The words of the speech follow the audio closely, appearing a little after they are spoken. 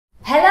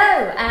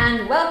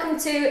and welcome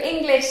to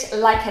English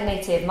Like a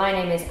Native. My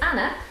name is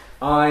Anna.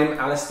 I'm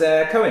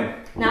Alistair Cohen.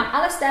 Now,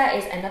 Alistair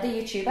is another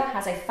YouTuber,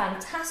 has a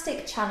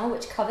fantastic channel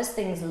which covers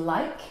things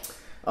like...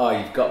 Oh,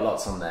 you've got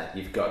lots on there.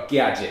 You've got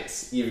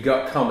gadgets, you've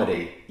got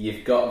comedy,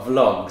 you've got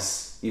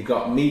vlogs, you've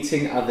got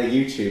meeting other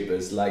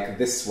YouTubers like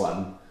this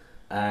one,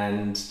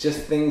 and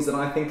just things that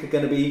I think are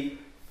going to be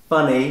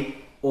funny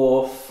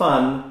or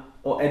fun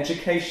or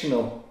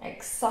educational.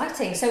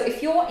 Exciting. So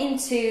if you're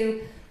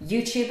into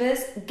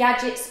YouTubers,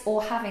 gadgets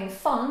or having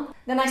fun,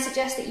 then I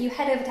suggest that you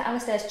head over to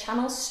Alistair's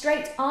channel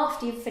straight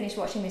after you've finished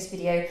watching this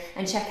video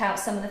and check out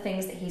some of the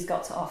things that he's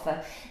got to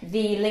offer.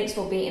 The links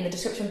will be in the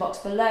description box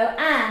below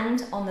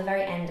and on the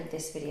very end of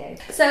this video.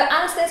 So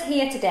Alistair's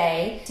here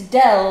today to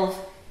delve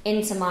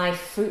into my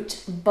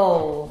fruit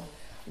bowl.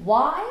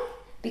 Why?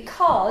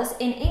 Because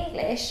in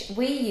English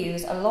we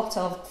use a lot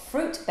of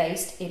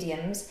fruit-based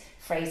idioms,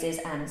 phrases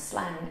and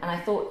slang, and I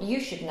thought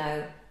you should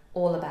know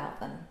all about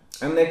them.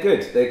 And they're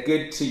good. They're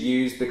good to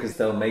use because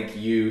they'll make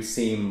you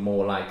seem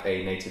more like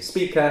a native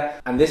speaker.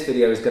 And this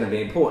video is going to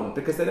be important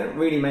because they don't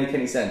really make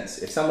any sense.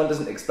 If someone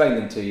doesn't explain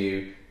them to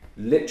you,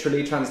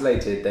 literally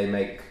translated, they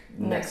make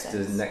next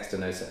to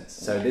no sense.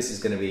 So this is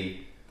going to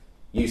be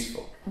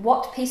useful.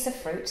 What piece of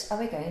fruit are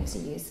we going to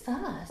use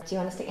first? Do you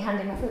want to stick your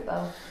hand in my fruit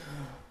bowl?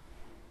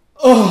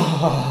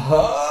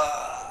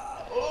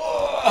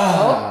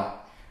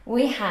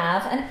 We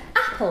have an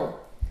apple.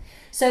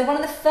 So one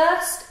of the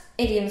first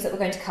idioms that we're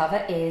going to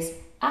cover is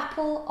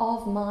apple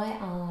of my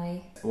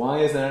eye. Why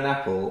is there an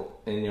apple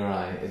in your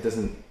eye? It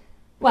doesn't...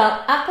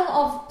 Well, apple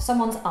of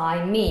someone's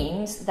eye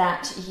means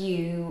that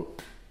you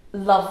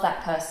love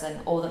that person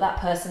or that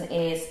person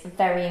is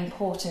very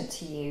important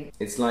to you.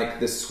 It's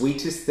like the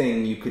sweetest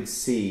thing you could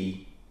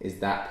see is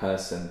that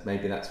person.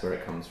 Maybe that's where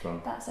it comes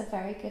from. That's a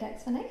very good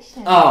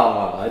explanation.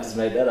 Oh, I just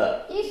made that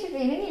up. You should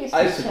be an English teacher.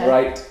 I should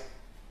write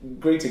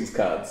greetings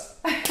cards.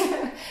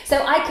 So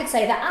I could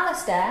say that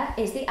Alistair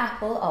is the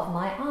apple of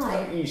my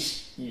eye. You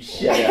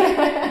shut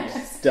up.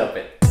 You stop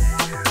it.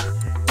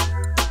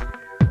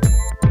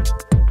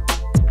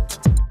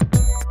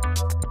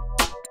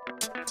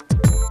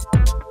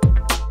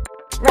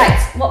 Right,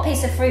 what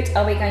piece of fruit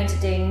are we going to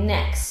do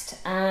next?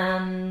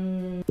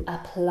 A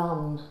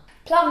plum.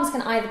 Plums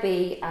can either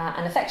be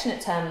an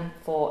affectionate term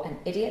for an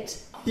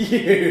idiot.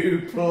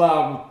 You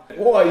plum.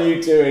 What are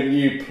you doing,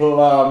 you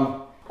plum?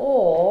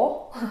 Or...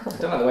 I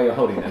don't like the way you're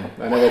holding them.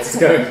 I know where this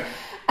is going.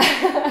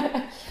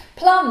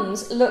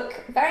 Plums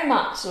look very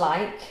much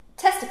like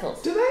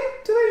testicles. Do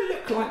they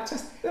look like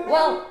testicles?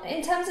 Well,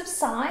 in terms of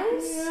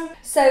size. Yeah.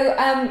 So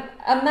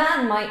a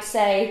man might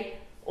say,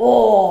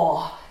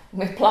 "Oh,"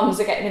 with plums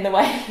are getting in the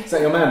way. Is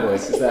that your man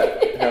voice? Is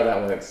that how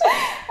that works?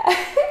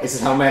 This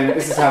is how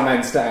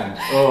men stand.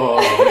 Oh,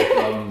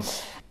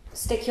 plums.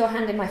 Stick your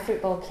hand in my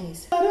fruit bowl,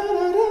 please.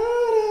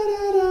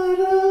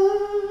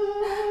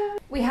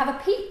 We have a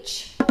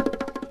peach.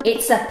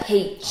 It's a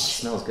peach. Oh, it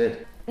smells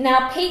good.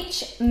 Now,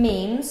 peach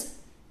means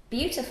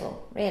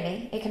beautiful,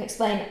 really. It can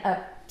explain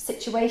a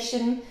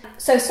situation.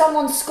 So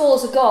someone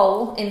scores a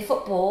goal in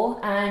football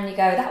and you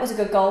go, that was a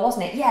good goal,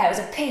 wasn't it? Yeah, it was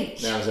a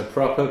peach. That was a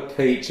proper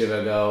peach of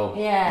a goal.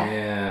 Yeah.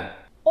 Yeah.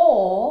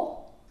 Or...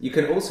 You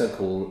can also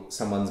call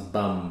someone's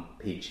bum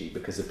peachy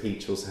because a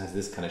peach also has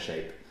this kind of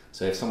shape.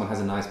 So if someone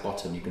has a nice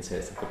bottom, you can say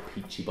it's like a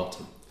peachy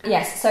bottom.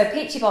 Yes, so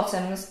peachy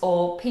bottoms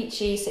or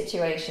peachy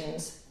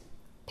situations.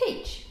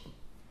 Peach.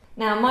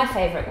 Now, my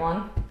favourite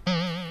one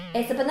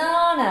is a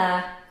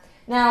banana.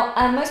 Now,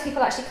 most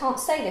people actually can't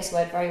say this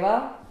word very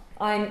well.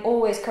 I'm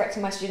always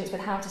correcting my students with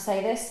how to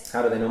say this.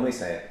 How do they normally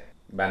say it?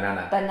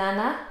 Banana.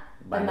 Banana.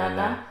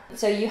 Banana.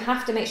 So you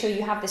have to make sure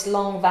you have this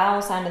long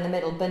vowel sound in the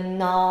middle.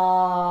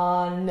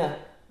 Banana.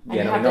 And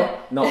yeah,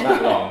 not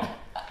that long.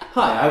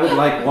 Hi, I would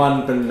like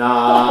one banana.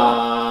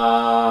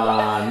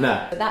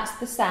 But that's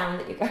the sound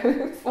that you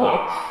go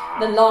for.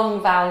 The long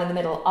vowel in the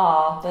middle.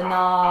 Ah.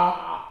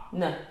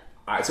 Banana.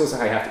 It's also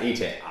how you have to eat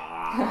it.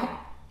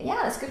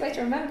 Yeah, that's a good way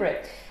to remember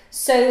it.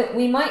 So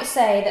we might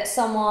say that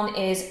someone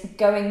is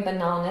going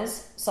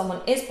bananas,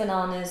 someone is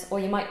bananas, or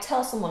you might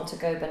tell someone to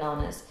go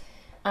bananas.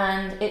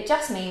 And it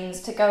just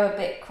means to go a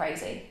bit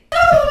crazy.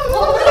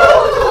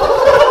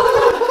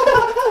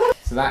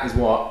 So that is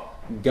what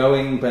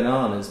going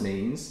bananas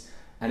means.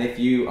 And if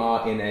you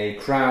are in a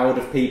crowd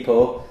of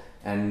people,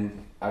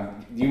 and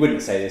you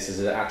wouldn't say this as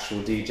an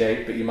actual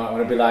DJ, but you might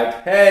want to be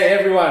like, hey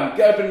everyone,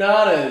 go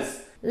bananas!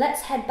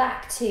 Let's head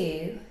back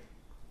to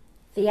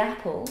the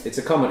apple. There's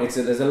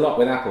a lot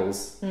with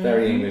apples.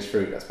 Very English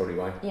fruit, that's probably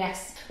why.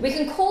 Yes. We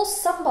can call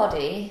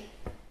somebody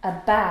a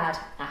bad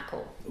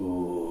apple.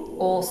 Ooh.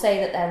 Or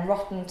say that they're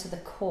rotten to the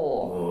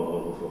core.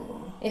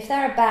 Ooh. If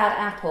they're a bad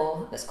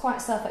apple, that's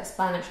quite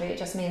self-explanatory. It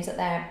just means that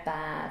they're a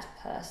bad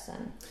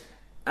person.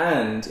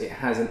 And it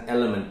has an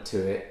element to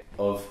it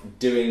of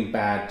doing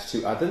bad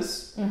to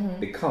others,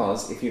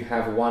 because if you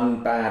have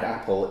one bad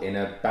apple in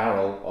a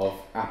barrel of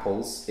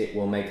apples, it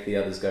will make the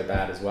others go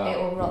bad as well. It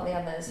will rot the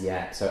others.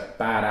 Yeah, so a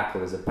bad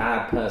apple is a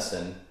bad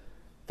person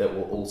that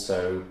will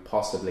also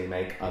possibly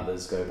make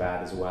others go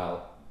bad as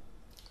well.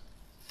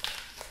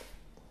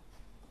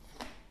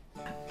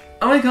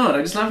 my god,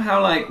 I just love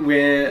how like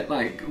we're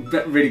like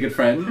really good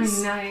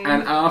friends. I know.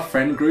 And our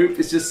friend group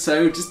is just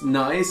so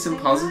nice and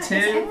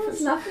positive.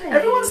 Everyone's lovely.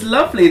 Everyone's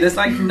lovely. There's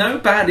like no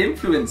bad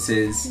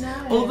influences.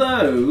 No.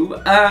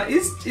 Although,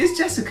 is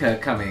Jessica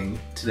coming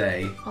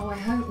today? Oh, I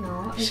hope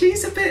not.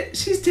 She's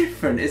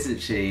different, isn't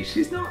she?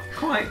 She's not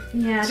quite...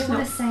 Yeah, I don't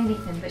want to say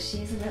anything, but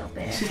she's a little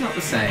bit... She's not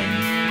the same.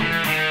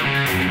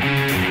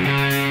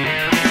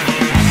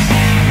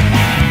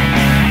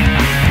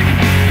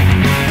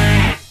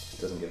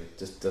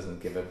 Just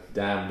doesn't give a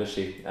damn, does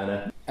she,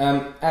 Anna?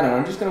 Anna,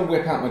 I'm just going to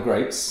whip out my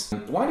grapes.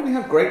 Why do we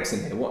have grapes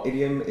in here? What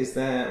idiom is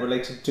there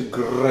related to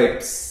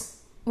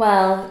grapes?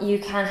 Well, you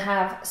can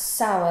have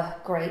sour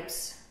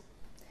grapes.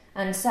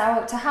 And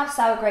to have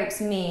sour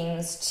grapes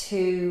means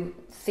to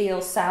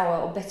feel sour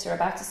or bitter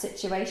about a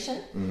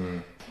situation. Mm-hmm.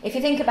 If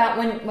you think about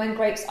when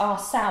grapes are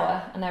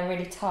sour and they're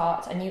really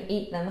tart and you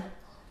eat them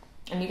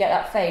and you get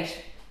that face.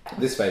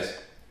 This face.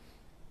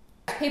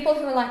 People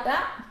who are like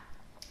that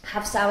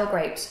have sour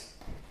grapes.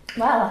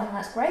 Well, I think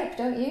that's grape,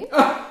 don't you?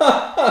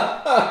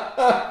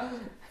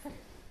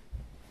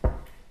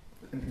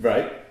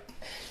 Right.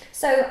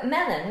 So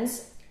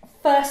melons,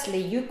 firstly,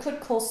 you could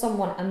call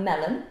someone a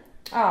melon.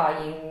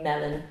 Ah, you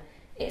melon.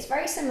 It's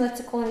very similar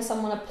to calling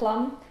someone a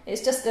plum.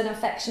 It's just an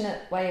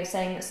affectionate way of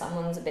saying that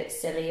someone's a bit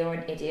silly or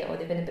an idiot or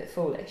they've been a bit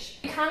foolish.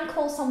 You can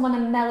call someone a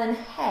melon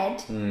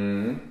head,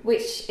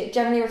 which it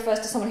generally refers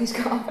to someone who's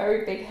got a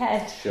very big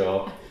head.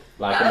 Sure.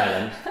 Like a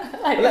melon.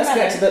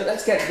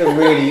 Let's get to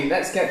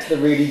the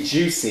really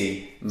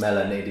juicy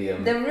melon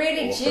idiom. The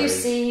really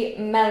juicy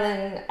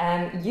melon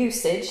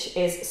usage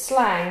is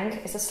slang.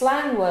 It's a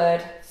slang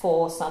word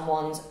for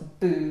someone's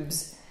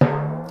boobs.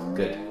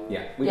 Good.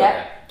 Yeah, we got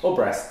there. Or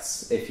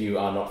breasts, if you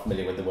are not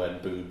familiar with the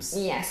word boobs.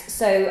 Yes.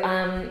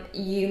 So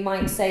you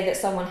might say that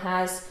someone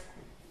has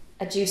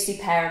a juicy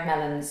pair of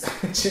melons.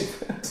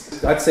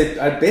 I'd say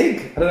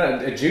big. I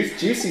don't know.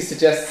 Juicy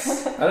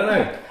suggests. I don't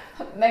know.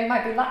 They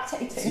might be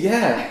lactating.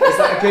 Yeah, is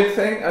that a good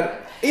thing?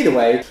 Either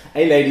way,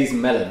 a lady's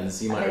melons,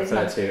 you might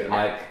refer to.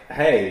 Like,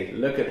 hey,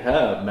 look at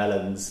her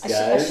melons, guys.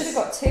 I should have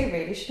got two,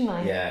 really, shouldn't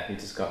I? Yeah,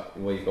 you've got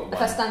one.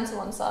 If I stand to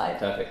one side.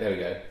 Perfect, there we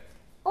go.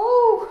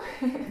 Oh!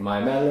 My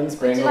melons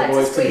bring Would you all like the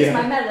boys to squeeze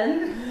together. my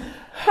melon?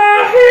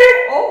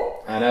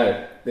 Oh! I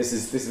know.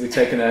 We've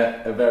taken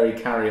a very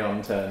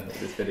carry-on turn with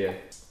this video.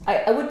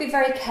 I would be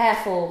very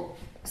careful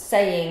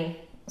saying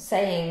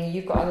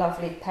you've got a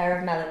lovely pair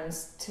of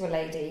melons to a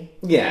lady.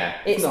 Yeah.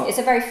 It's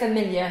a very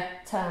familiar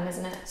term,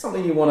 isn't it?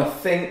 Something you want to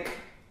think,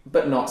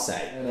 but not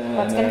say.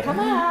 What's going to come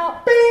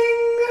out?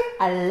 Bing!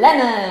 A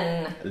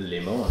lemon.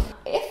 Lemon.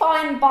 If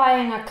I'm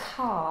buying a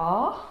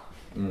car,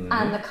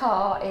 and the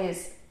car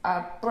is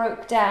a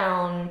broke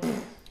down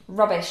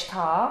rubbish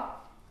car,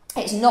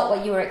 it's not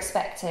what you were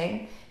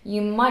expecting,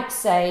 you might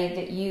say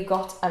that you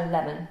got a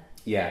lemon.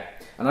 Yeah.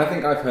 And I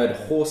think I've heard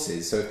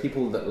horses, so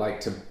people that like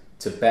to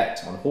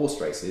bet on horse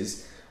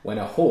races, when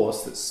a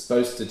horse that's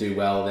supposed to do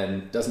well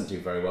then doesn't do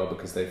very well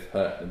because they've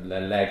hurt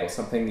their leg or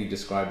something, you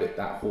describe it,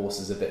 that horse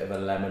is a bit of a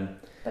lemon.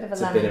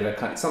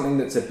 Something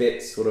that's a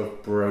bit sort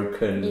of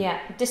broken. Yeah,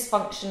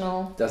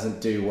 dysfunctional.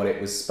 Doesn't do what it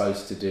was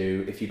supposed to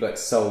do. If you got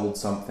sold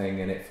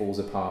something and it falls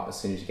apart as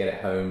soon as you get it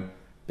home,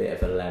 bit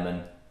of a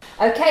lemon.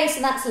 Okay, so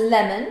that's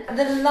lemon.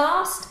 The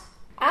last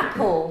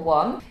apple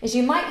one is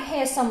you might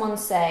hear someone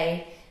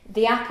say,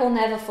 the apple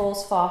never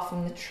falls far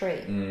from the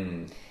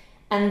tree.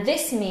 And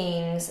this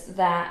means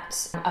that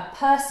a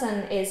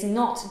person is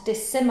not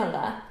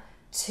dissimilar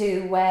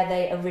to where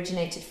they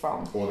originated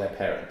from. Or their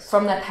parents.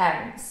 From their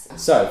parents.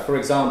 So, for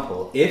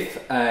example, if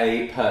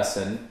a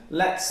person,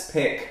 let's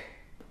pick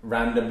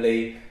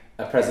randomly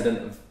a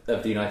president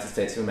of the United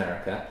States of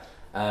America,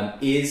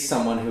 is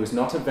someone who is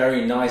not a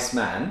very nice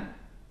man,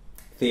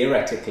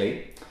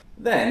 theoretically,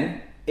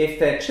 then if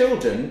their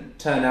children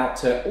turn out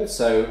to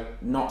also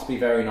not be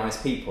very nice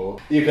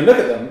people, you can look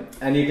at them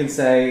and you can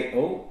say,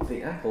 oh,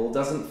 the apple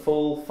doesn't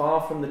fall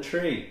far from the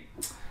tree.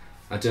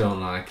 I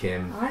don't like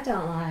him. I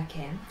don't like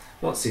him.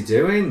 What's he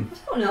doing? I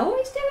don't know what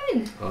he's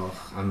doing. Oh,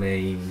 I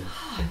mean...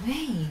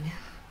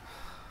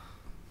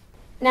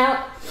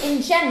 Now,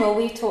 in general,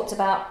 we've talked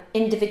about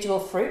individual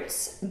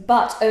fruits,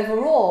 but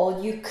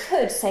overall, you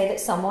could say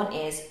that someone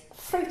is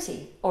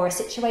fruity, or a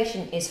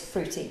situation is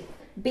fruity.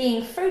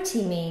 Being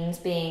fruity means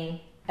being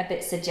a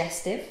bit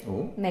suggestive,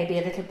 maybe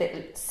a little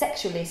bit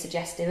sexually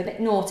suggestive, a bit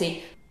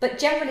naughty, but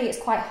generally it's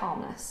quite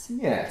harmless.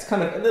 Yeah, it's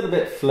kind of a little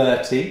bit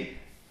flirty,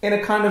 in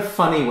a kind of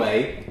funny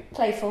way.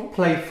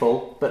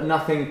 Playful, but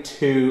nothing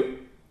too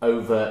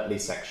overtly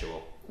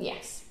sexual.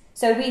 Yes.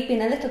 So we've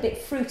been a little bit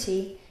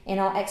fruity in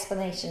our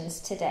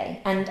explanations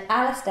today, and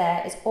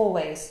Alistair is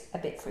always a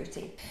bit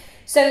fruity.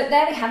 So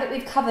there we have it,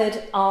 we've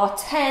covered our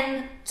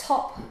 10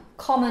 top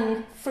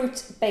common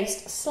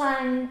fruit-based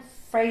slang,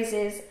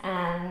 phrases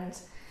and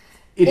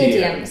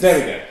idioms. There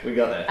we go, we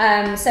got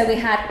there. So we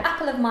had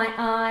apple of my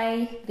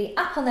eye, the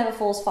apple never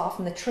falls far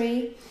from the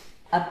tree,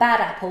 a bad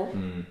apple,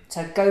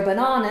 to go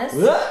bananas,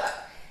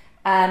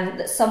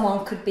 that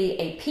someone could be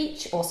a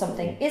peach or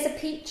something is a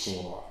peach,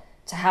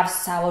 to have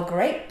sour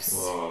grapes,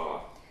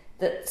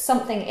 that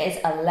something is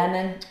a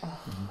lemon,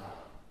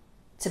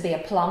 to be a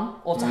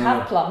plum, or to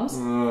have plums.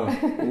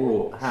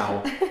 Ooh,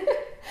 how?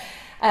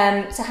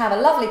 To have a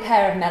lovely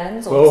pair of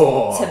melons,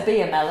 or to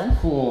be a melon.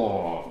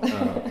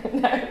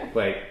 No.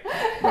 Wait,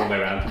 wrong way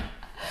around.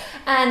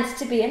 And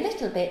to be a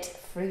little bit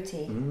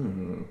fruity.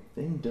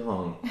 Ding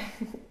dong.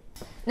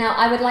 Now,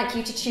 I would like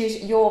you to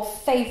choose your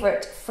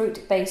favourite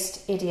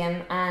fruit-based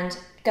idiom and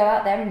go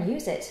out there and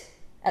use it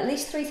at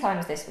least 3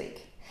 times this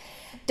week.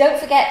 Don't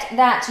forget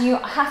that you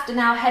have to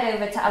now head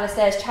over to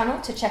Alistair's channel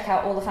to check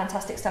out all the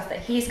fantastic stuff that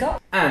he's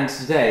got. And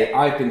today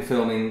I've been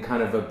filming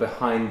kind of a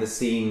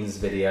behind-the-scenes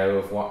video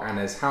of what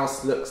Anna's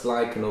house looks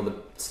like and all the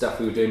stuff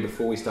we were doing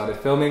before we started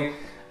filming.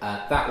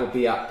 That will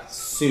be up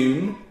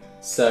soon,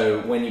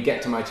 so when you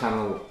get to my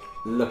channel,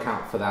 look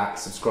out for that,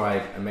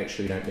 subscribe, and make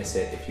sure you don't miss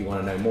it if you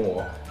want to know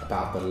more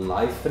about the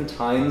life and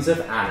times of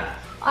Anna.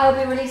 I'll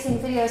be releasing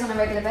videos on a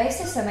regular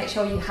basis, so make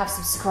sure you have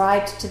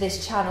subscribed to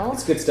this channel.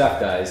 It's good stuff,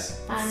 guys.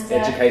 It's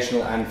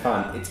educational and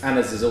fun.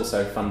 Anna's is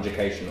also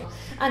fun-educational.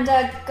 And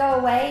go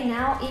away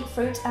now, eat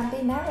fruit, and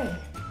be merry.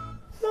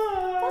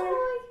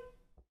 Bye.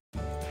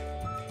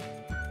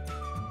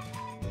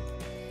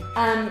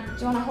 Bye. Do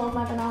you want to hold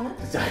my banana?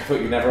 I thought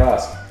you'd never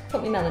ask.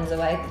 Put my melons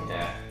away.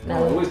 Yeah.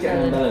 Melon, always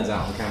getting the melons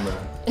out on camera.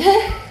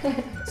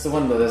 It's a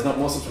wonder there's not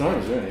more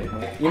subscribers, really.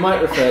 You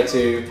might refer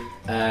to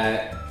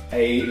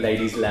a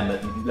lady's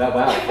lemon.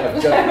 Wow,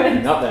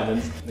 not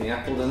lemons. The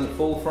apple doesn't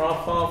fall far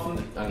from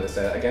the... I'm going to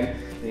say that again.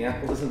 The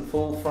apple doesn't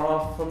fall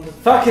far from the...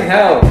 Fucking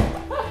hell!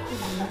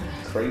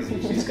 Crazy.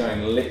 She's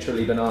going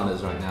literally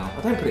bananas right now.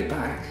 I don't put it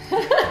back.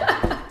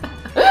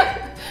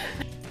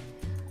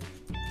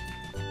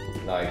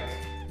 Like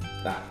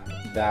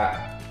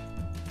that.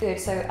 Good,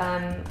 so,